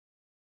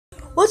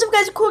What's up,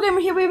 guys? Cool Gamer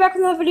here. We're back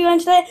with another video, and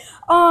today,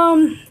 what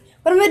I'm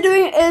gonna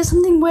doing is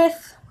something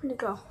with. Where'd it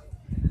go?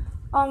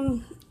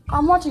 I'm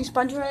watching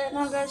SpongeBob right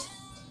now, guys.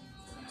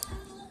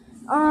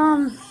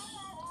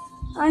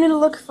 I need to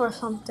look for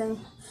something.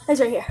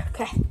 It's right here.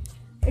 Okay,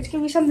 it's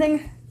gonna be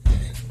something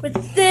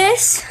with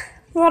this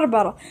water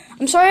bottle.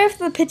 I'm sorry if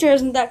the picture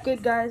isn't that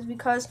good, guys,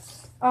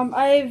 because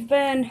I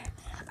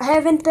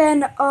haven't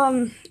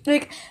been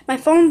like my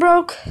phone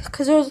broke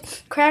because it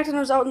was cracked and it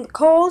was out in the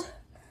cold.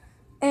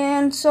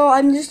 And so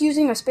I'm just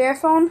using a spare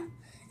phone,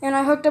 and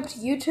I hooked up to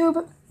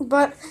YouTube,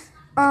 but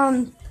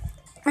I'm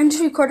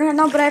just recording it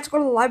now, but I have to go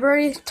to the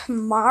library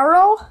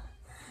tomorrow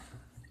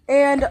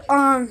and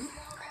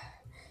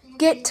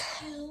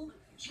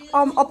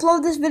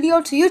upload this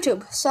video to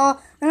YouTube. So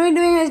what I'm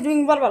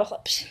doing water bottle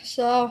flips.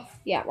 So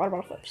yeah, water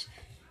bottle flips.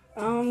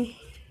 I'm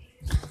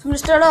gonna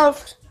start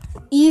off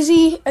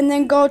easy and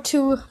then go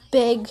to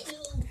big.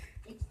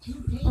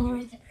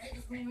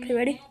 Okay,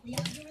 ready?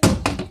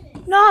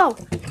 No!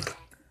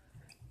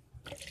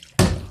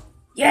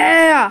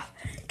 Yeah!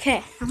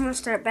 Okay, I'm gonna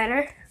start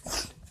better.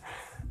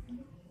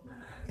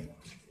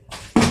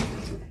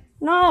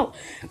 No!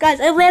 Guys,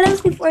 I landed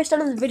this before I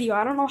started the video.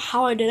 I don't know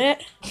how I did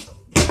it.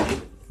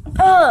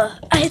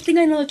 I think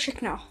I know the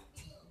trick now.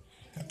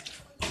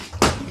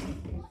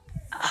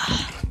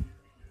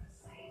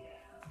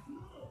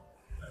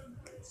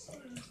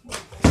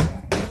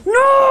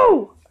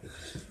 No!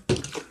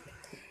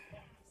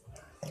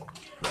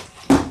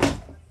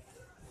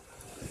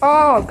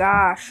 Oh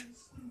gosh.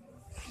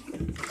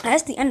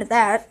 That's the end of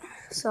that.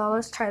 So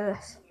let's try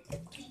this.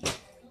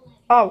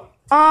 Oh,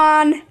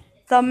 on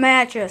the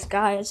mattress,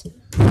 guys.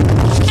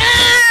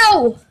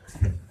 Ow!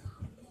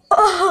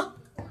 Oh,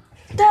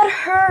 that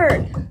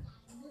hurt.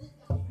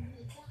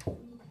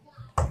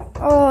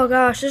 Oh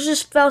gosh, this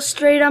just fell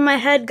straight on my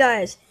head,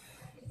 guys.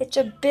 It's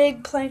a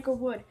big plank of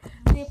wood.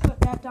 I need to put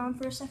that down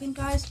for a second,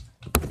 guys.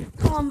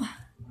 I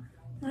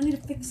need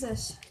to fix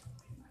this.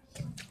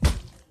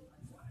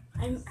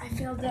 I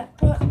failed that,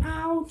 but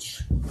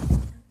ouch.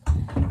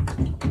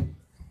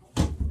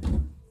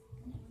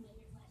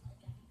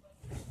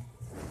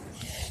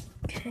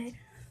 Okay,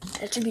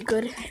 that should be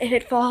good if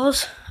it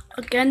falls.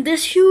 Again,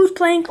 this huge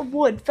plank of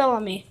wood fell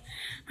on me.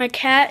 My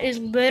cat is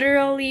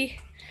literally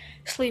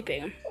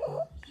sleeping.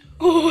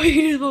 Oh,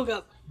 he just woke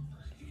up.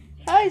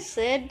 Hi,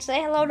 Sid.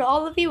 Say hello to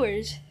all the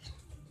viewers.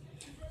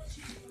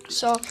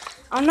 So,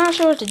 I'm not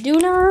sure what to do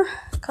now,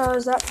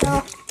 because that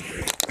fell.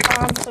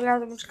 So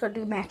guys, I'm just going to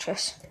do the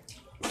mattress.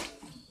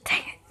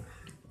 Dang it.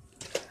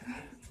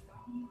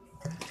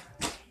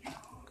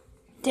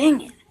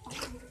 Dang it.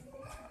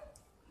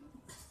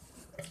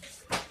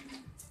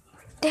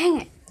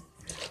 Dang it.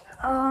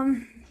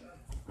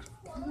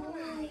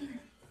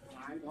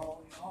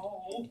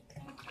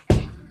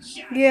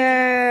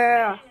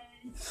 Yeah.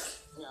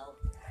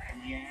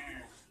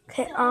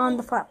 Okay, on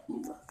the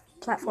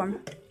platform.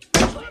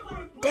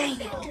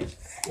 Dang it.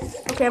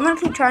 Okay, I'm gonna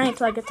keep trying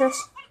until I get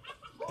this.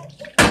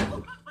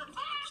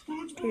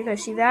 Do you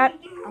guys see that?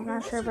 I'm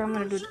not sure, but I'm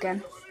gonna do it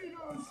again.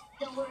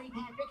 Don't worry,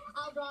 Patrick.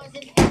 I'll draw us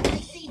in every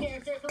sea bear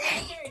if there's a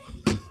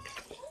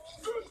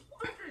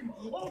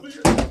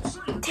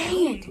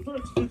Dang it.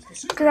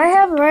 Because I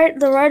have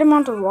the right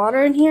amount of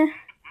water in here.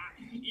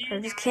 I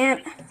just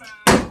can't.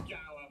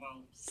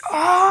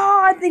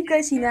 Oh, I think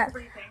I see that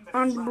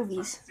on the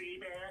movies.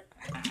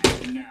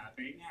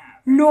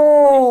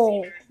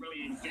 No.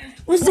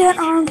 Was that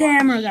on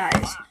camera,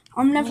 guys?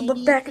 I'm gonna have to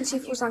look back and see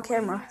if it was on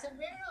camera.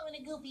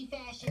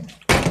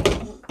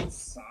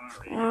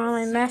 Oh,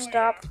 I messed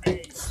up.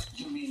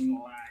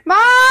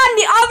 Mom,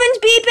 the oven's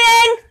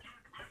beeping!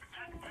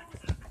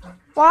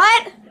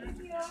 What?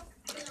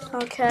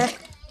 Okay.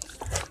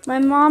 My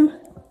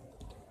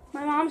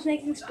mom's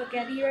making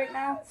spaghetti right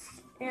now,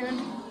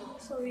 and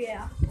so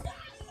yeah.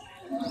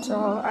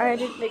 So I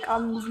didn't make a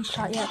movie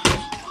shot yet.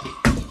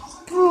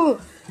 Ooh.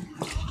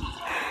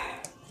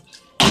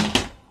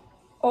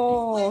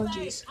 Oh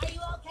jeez.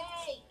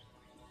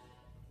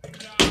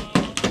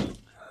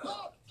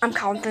 I'm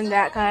counting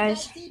that,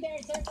 guys.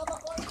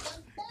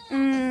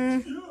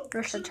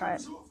 I should try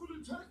it.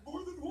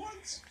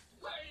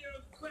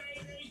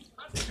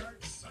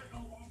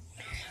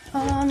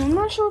 I'm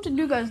not sure what to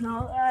do, guys,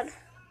 now that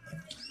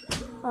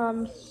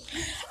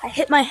I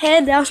hit my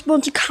head. That was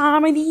supposed to be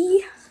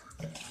comedy.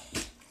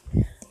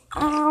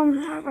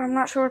 I'm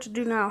not sure what to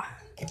do now.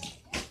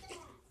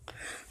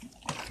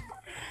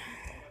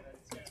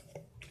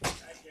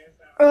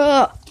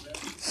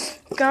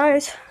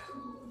 Guys.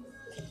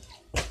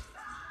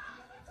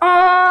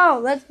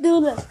 Oh, let's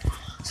do this.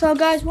 So,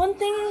 guys, one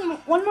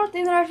more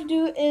thing that I have to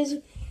do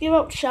is give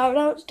out shout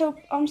outs to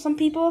some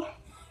people.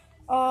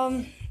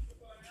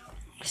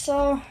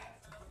 So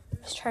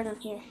let's try down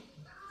here.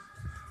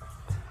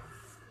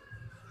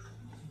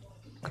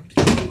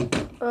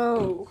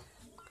 Oh.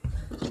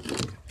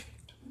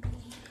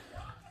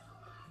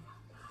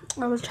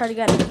 Let's try it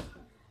again.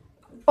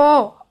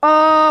 Oh,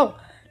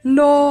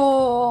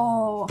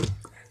 no.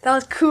 That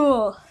was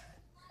cool.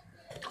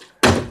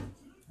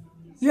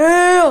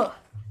 Yeah.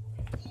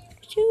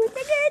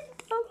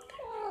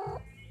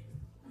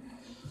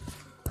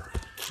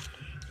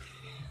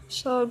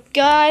 So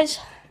guys,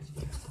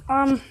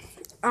 I'm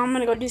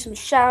gonna go do some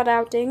shout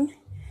outing.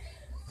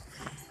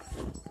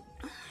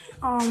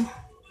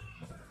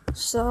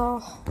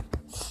 So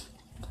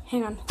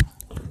hang on.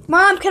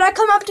 Mom, can I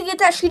come up to get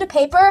that sheet of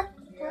paper?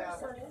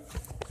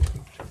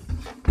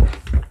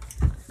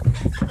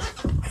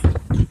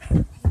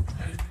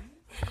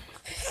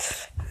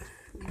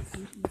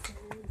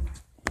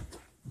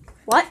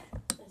 What?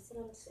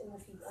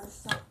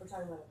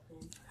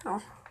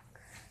 Oh.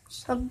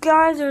 So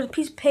guys, there's a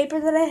piece of paper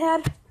that I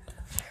had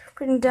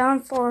written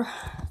down for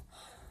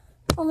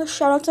all the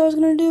shout outs I was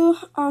gonna do.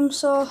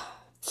 So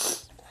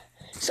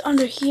it's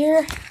under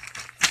here.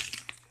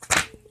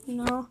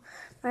 You know,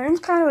 my room's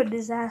kind of a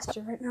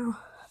disaster right now.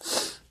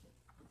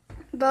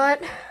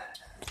 But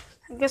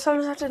I guess I'll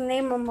just have to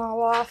name them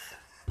all off.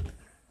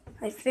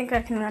 I think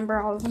I can remember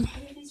all of them.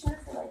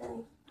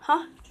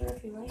 Huh?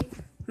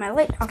 My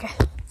light? Okay.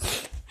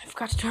 I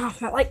forgot to turn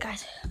off my light,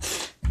 guys.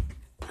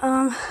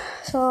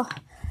 So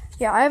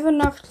yeah, I have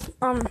enough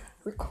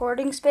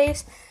recording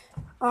space.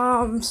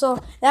 So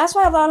that's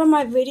why a lot of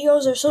my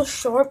videos are so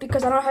short,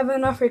 because I don't have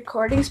enough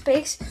recording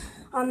space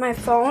on my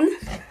phone.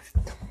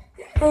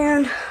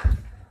 And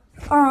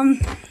oh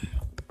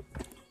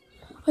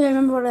yeah, I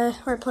remember where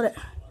I put it.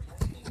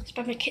 It's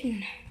by my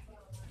kitten.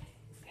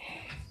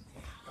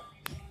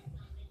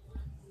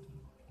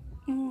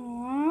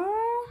 Aww.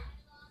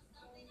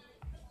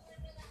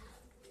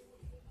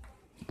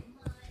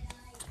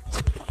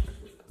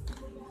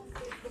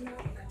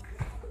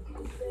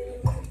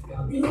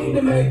 You need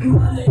to make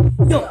money.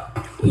 Yo,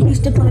 we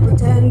used to play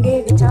pretend,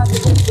 gave it time to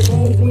take the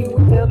Navy.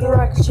 We built a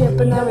rocket ship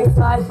and now we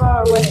fly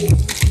far away.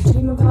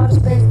 Dream of outer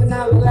space, but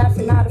now we're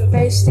laughing out of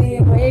face.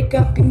 Saying, wake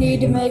up, you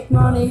need to make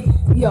money.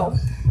 Yo,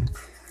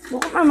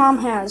 look what my mom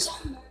has.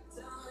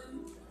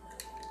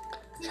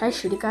 Should I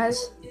shoot it,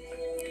 guys?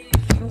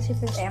 Let me see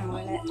if there's ammo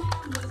in it.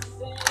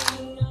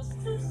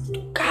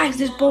 Guys,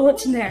 there's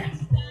bullets in there.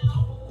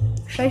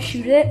 Should I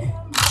shoot it?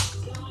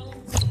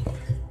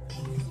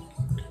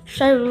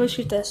 Should I really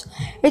shoot this?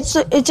 It's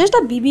just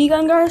a BB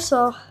gun, guys,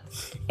 so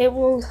it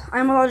will.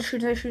 I'm allowed to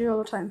shoot it. I shoot it all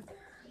the time.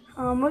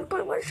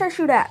 What should I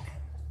shoot at?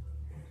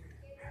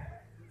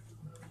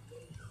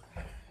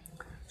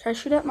 Should I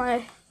shoot at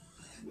my?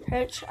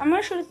 I'm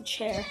gonna shoot at the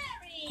chair.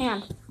 Hang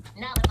on.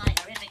 Now that my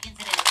horrific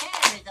incident of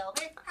terror is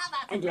over, how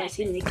about And do I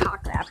see any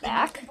cock that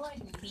back?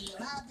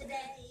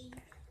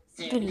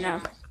 Good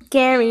enough.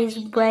 Gary's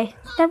way.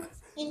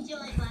 Enjoy,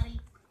 buddy.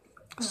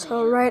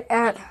 So right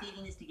at I've been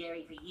feeding this to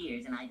Gary for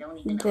years, and I don't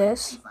even know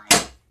this. what it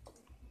tastes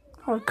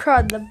like. Oh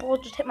crud! The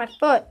bullet just hit my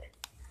foot.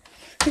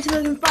 Let's see if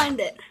I can find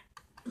it.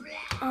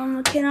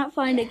 I cannot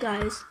find it,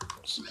 guys.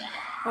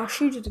 I'll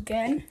shoot it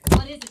again.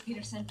 What is it,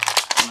 Peterson?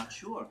 I'm not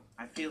sure.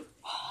 I feel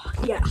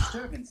Yeah.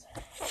 disturbance.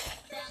 That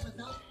was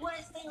the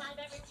worst thing I've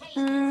ever tasted.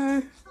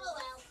 Mm, Oh well,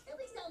 at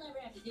least I'll never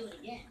have to do it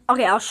again.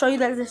 okay, I'll show you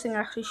that this thing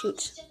actually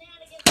shoots.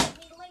 Shenanigans make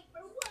me late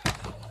for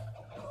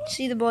work.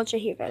 See the bullets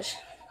right here, guys.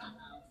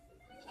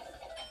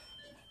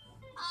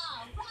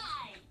 All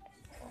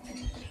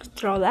right.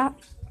 Throw that.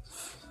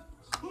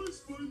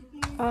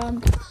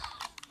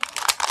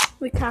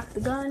 We cocked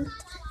the gun.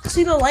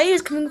 See, the light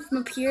is coming from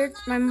up here.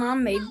 My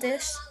mom made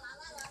this.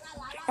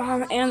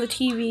 And the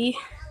TV.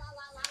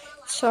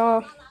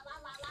 So,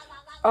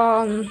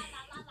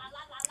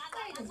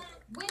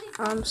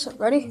 so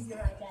ready?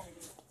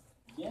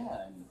 Yeah,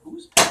 and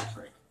who's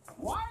Patrick?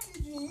 Why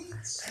did you eat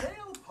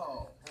snail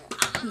pole?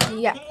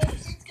 Yeah.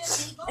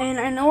 And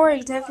I know where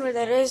exactly where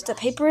that is. The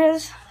paper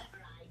is.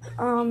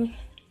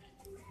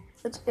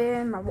 It's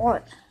in my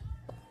wallet.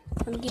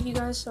 I'm gonna give you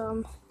guys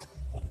some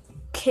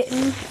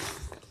kitten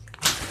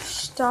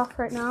stuff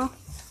right now.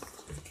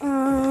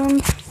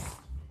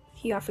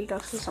 He got freaked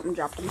out because something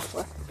dropped on the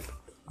floor.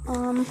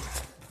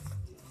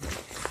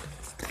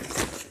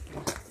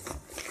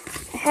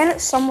 I had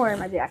it somewhere in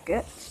my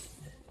jacket.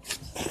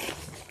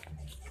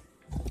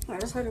 I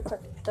just had to put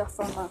the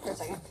phone on for a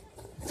second.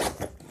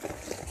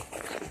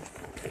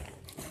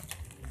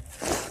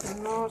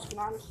 No, it's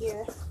not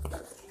here.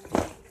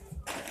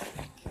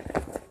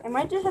 I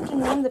might just have to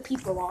name the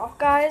people off,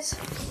 guys.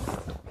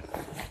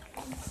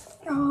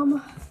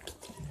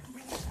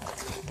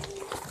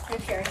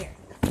 Right here.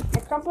 I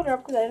crumpled it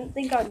up because I didn't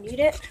think I'd need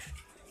it.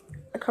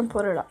 I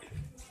crumpled it up.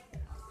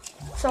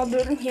 So I'll do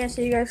it in here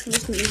so you guys can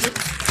listen to music.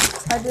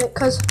 I do it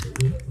because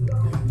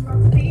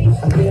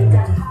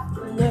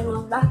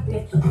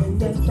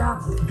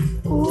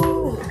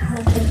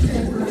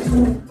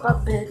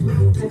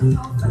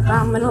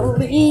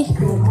phenomenally.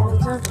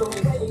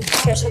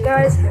 Okay, so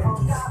guys,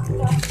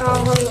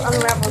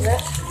 unravel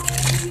this.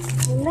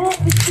 Let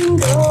it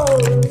go.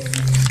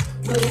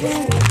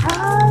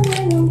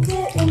 When you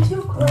get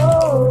too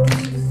close.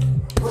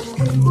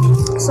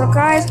 So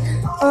guys,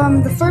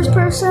 the first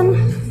person.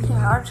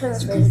 Yeah, I'll turn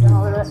this radio down a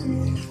little bit.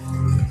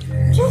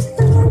 Just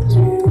a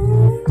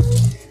little.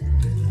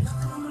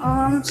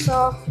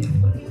 So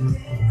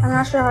I'm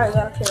not sure how I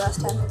got up here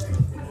last time.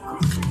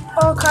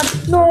 Oh god,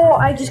 no!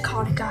 I just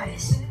caught it,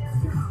 guys.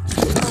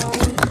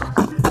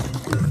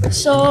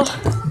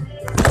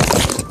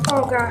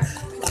 Oh gosh.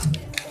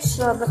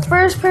 So the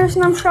first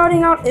person I'm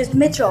shouting out is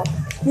Mitchell.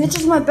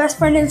 Mitchell's my best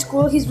friend in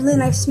school. He's really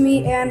nice to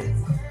me and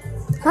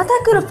not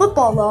that good at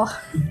football though.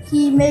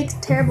 He makes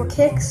terrible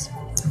kicks.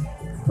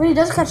 But he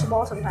does catch the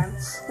ball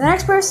sometimes. The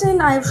next person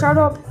I've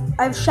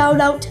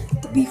shouted out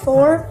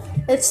before,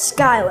 it's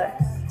Skylar.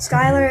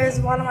 Skylar is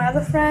one of my other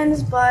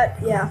friends, but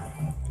yeah.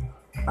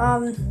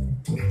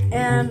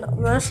 And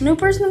this new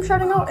person I'm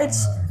shouting out,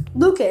 it's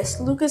Lucas.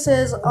 Lucas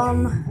is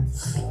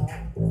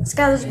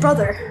Skylar's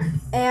brother.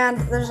 And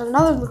there's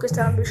another Lucas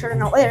that I'll be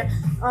shouting out later.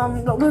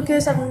 But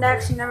Lucas, I've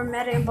actually never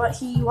met him, but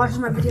he watches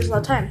my videos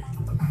all the time.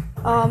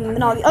 And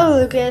now the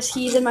other Lucas,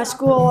 he's in my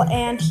school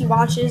and he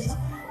watches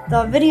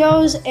the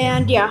videos,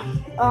 and yeah.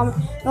 The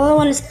other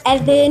one is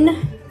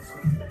Evan.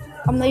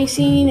 That you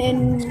seen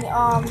in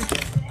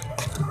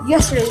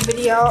yesterday's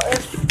video.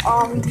 If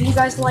you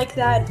guys like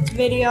that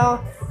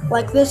video,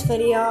 like this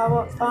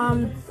video.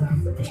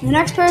 The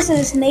next person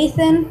is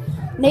Nathan.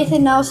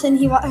 Nathan Nelson.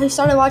 He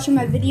started watching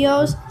my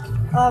videos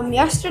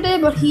yesterday,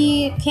 but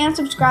he can't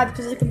subscribe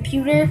because the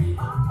computer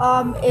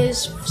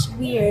is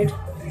weird.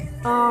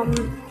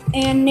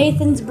 And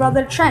Nathan's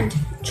brother Trent.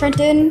 Trent,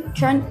 you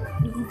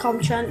can call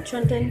him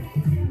Trenton.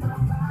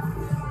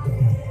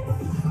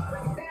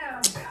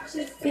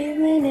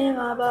 Feeling in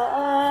my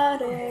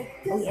body.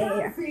 Oh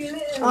yeah.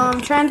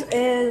 Trent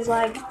is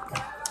like,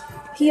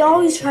 he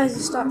always tries to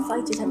start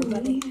fights with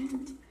everybody.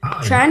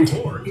 Trent,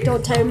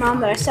 don't tell your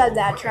mom that I said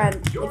that,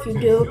 Trent. If you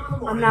do,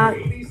 I'm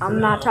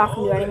not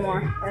talking to you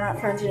anymore. We're not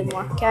friends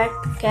anymore. Okay?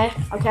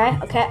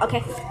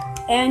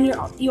 And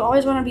you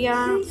always want to be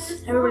on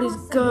everybody's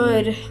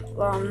good,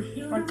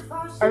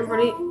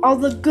 all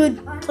the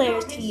good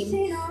players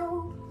team.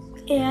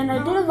 And I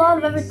did a lot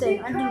of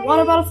everything. I did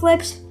water bottle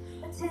flips,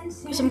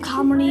 some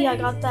comedy. I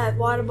got that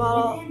water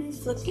bottle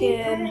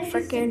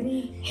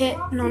freaking hit.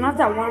 No, not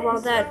that water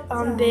bottle. That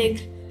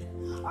big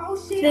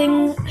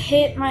thing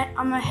hit my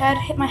head.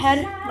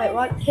 Wait,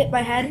 what? Hit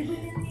my head.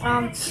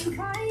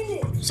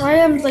 Sorry,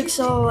 I'm like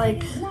so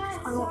like.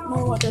 I don't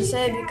know what to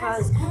say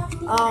because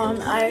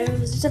I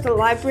was just at the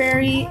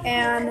library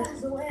and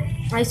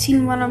I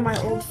seen one of my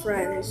old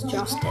friends,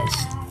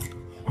 Justice.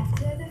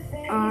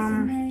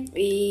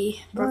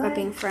 We broke up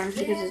being friends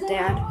because his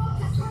dad.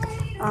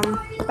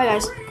 Bye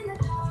guys.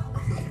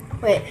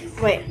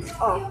 Wait.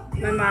 Oh,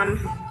 my mom.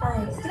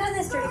 Get on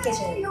this dirty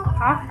kitchen.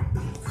 Huh?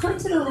 Come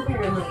to the living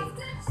room.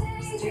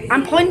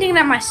 I'm pointing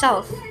at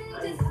myself.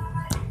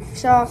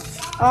 So,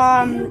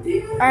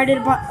 I did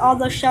all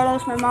those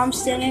shout-outs. My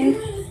mom's singing.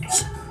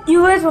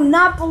 You guys will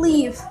not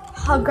believe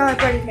how good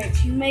Brady makes.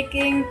 She's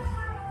making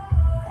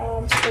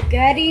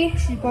spaghetti.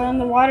 She's boiling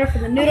the water for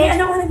the noodles. I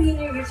don't want to be in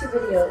your YouTube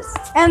videos.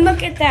 And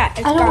look at that.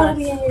 It's I don't garlic. want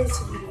to be in your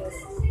YouTube videos.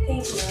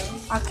 Thank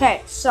you.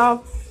 Okay,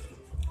 so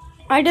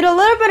I did a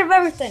little bit of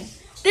everything.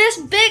 This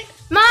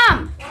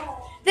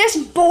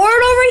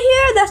board over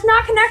here that's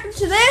not connected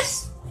to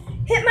this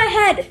hit my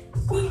head.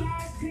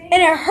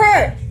 And it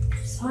hurt.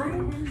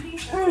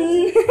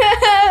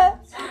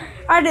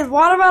 I did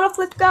water bottle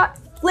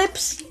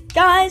flips,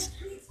 guys,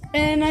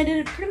 and I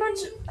did pretty much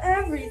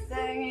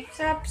everything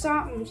except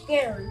something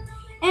scary.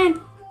 And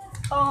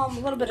a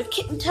little bit of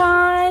kitten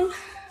time.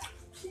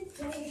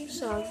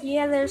 So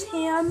yeah, there's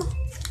him.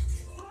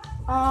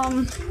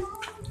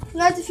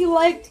 Guys, if you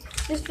liked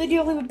this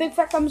video, leave a big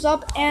fat thumbs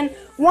up. And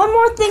one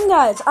more thing,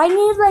 guys, I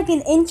need like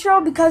an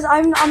intro because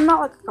I'm not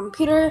like a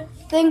computer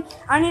thing.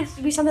 I need it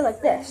to be something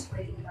like this.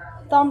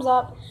 Thumbs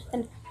up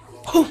and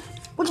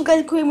what you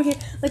guys agree with here,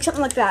 like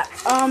something like that.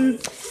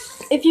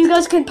 If you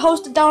guys can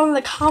post it down in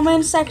the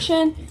comment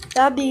section,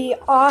 that'd be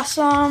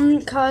awesome.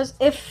 Because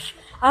if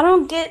I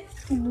don't get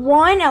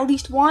at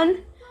least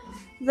one,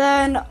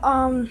 then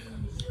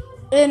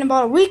in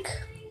about a week,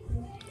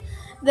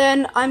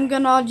 then I'm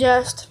gonna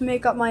just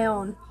make up my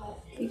own.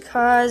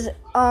 Because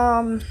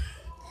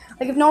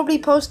like if nobody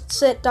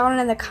posts it down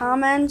in the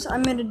comments,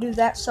 I'm gonna do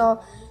that. So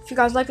if you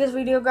guys like this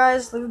video,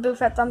 guys, leave a big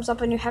fat thumbs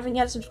up, and you haven't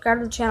yet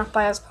subscribed to the channel,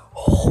 bye guys.